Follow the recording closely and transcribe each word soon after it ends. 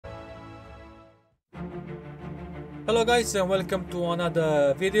Hello guys and welcome to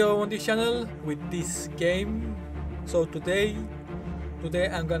another video on this channel with this game. So today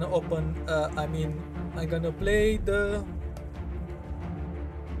I'm gonna I'm gonna play the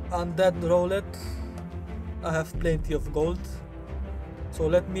undead roulette. I have plenty of gold. So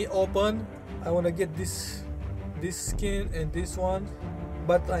let me open. I wanna get this skin and this one,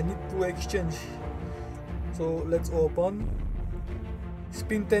 but I need to exchange. So let's open.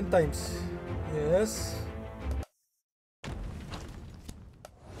 Spin 10 times. Yes.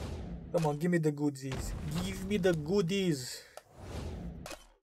 Come on, give me the goodies. Give me the goodies.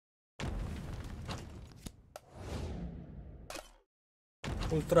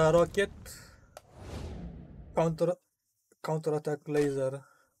 Ultra rocket. Counter attack laser.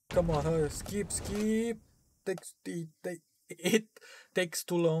 Come on, skip. It takes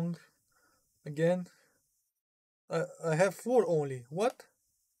too long. Again. I have 4 only. What?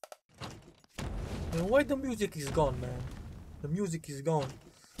 And why the music is gone, man? The music is gone.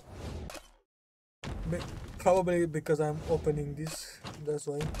 Probably because I'm opening this. That's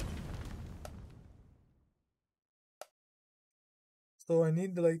why. So I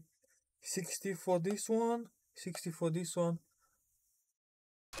need like 60 for this one. 60 for this one.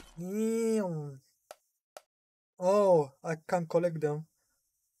 Damn. Oh, I can't collect them.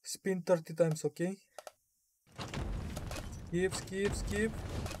 Spin 30 times, okay? Skip.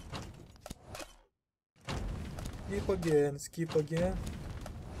 Skip again.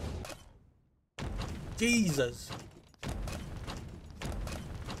 Jesus!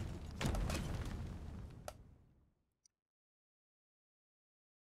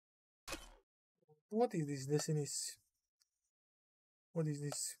 What is this Destiny's? What is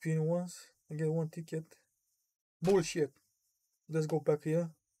this? Spin once? I get 1 ticket. Bullshit. Let's go back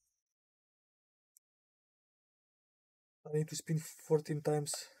here. I need to spin 14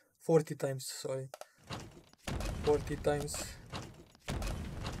 times. 40 times, sorry. 40 times.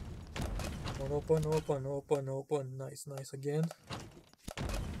 Open. Nice again.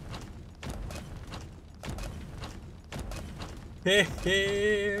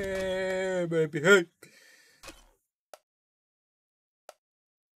 Hey, baby, hey!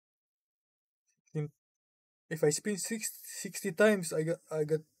 If I spin 60 times, I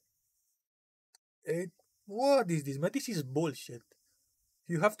got 8. What is this, man? This is bullshit.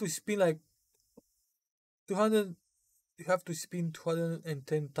 You have to spin like 200. You have to spin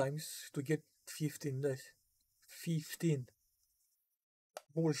 210 times to get 15. That's 15.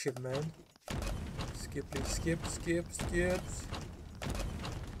 Bullshit, man. Skip, please. Skip.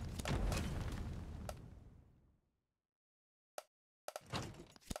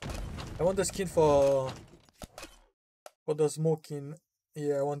 I want the skin for the smoking.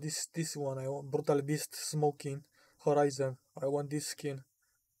 Yeah, I want this one. I want Brutal Beast Smoking Horizon. I want this skin.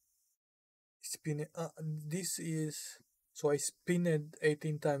 Spin it. This is so I spin it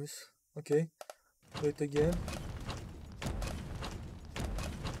 18 times. Okay, do it again.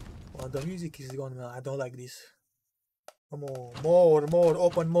 Oh, the music is gone, man. I don't like this. Come on, more,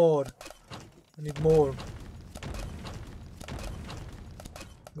 open more. I need more.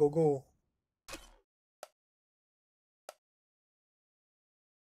 Go.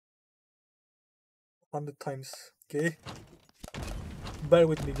 100 times. Okay. Bear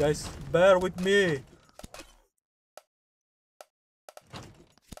with me, guys. Bear with me.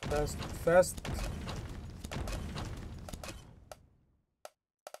 Fast.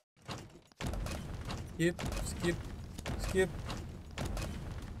 Skip.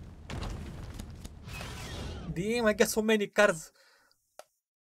 Damn, I got so many cards.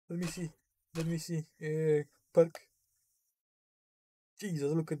 Let me see. Perk.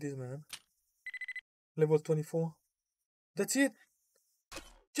 Jesus, look at this, man. Level 24. That's it.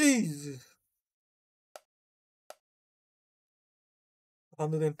 Jesus.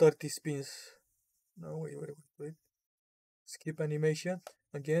 130 spins. No, wait. Skip animation.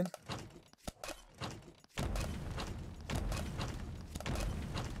 Again.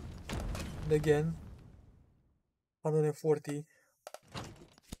 And again. 140.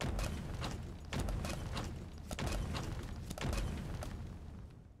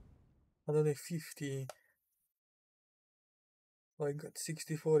 Another 50. So I got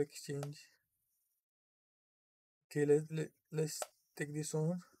 64 exchange. Okay, let's take this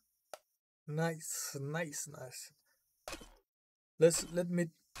one. Nice. Let me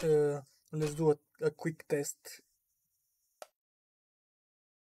let's do a quick test.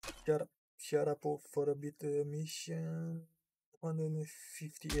 Shut up for a bit. Mission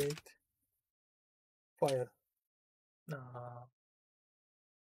 158. Fire. Nah,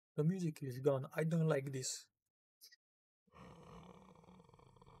 the music is gone. I don't like this.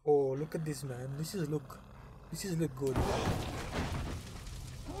 Oh, look at this, man. This is look good.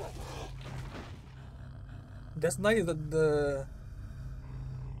 That's nice that the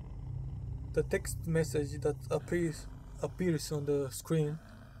text message that appears on the screen.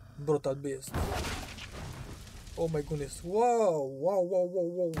 Brutal beast. Oh my goodness. Wow, wow, wow, wow,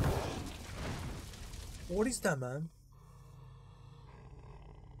 wow. What is that, man?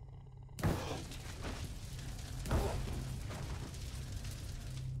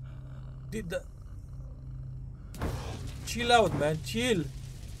 Did the... Chill out, man. Chill.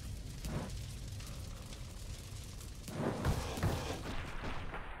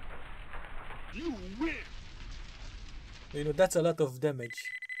 You win. You know, that's a lot of damage.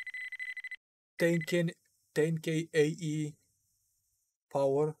 10k AE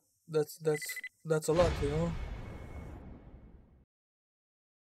power. That's a lot, you know.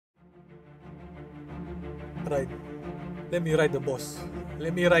 Right. Let me ride the boss.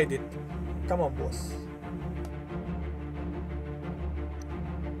 Let me ride it. Come on, boss.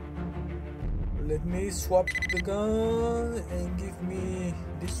 Let me swap the gun and give me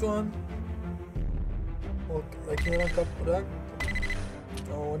this one. Okay, I can rank up that.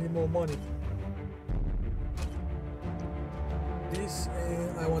 Oh, I need more money. This,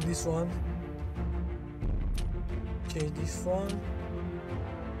 and I want this one. Change this one.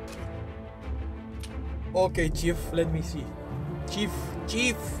 Okay, Chief, let me see. Chief!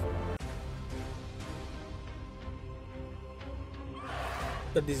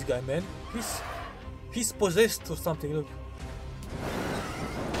 Look at this guy, man. He's possessed or something, look.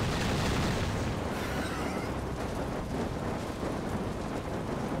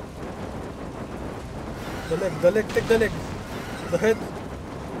 The leg, take the leg. The head.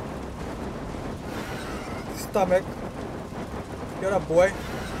 Stomach. You're up, boy.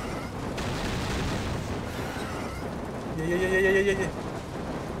 Yeah.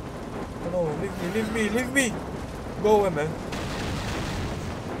 Oh no, leave me. Go away, man.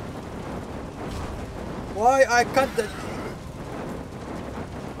 Why I can't...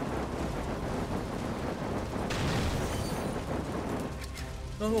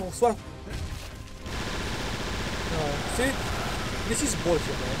 No, swap. No, see? This is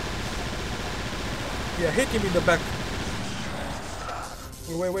bullshit, man. Yeah, hit him in the back.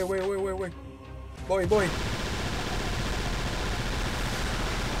 Wait. Boy.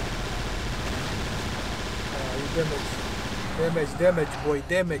 You damage, boy,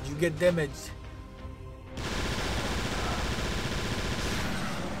 damage. You get damage.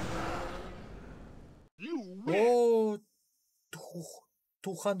 You win. Oh,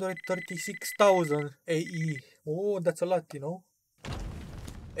 236,000 AE. Oh, that's a lot, you know.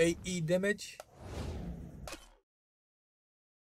 AE damage.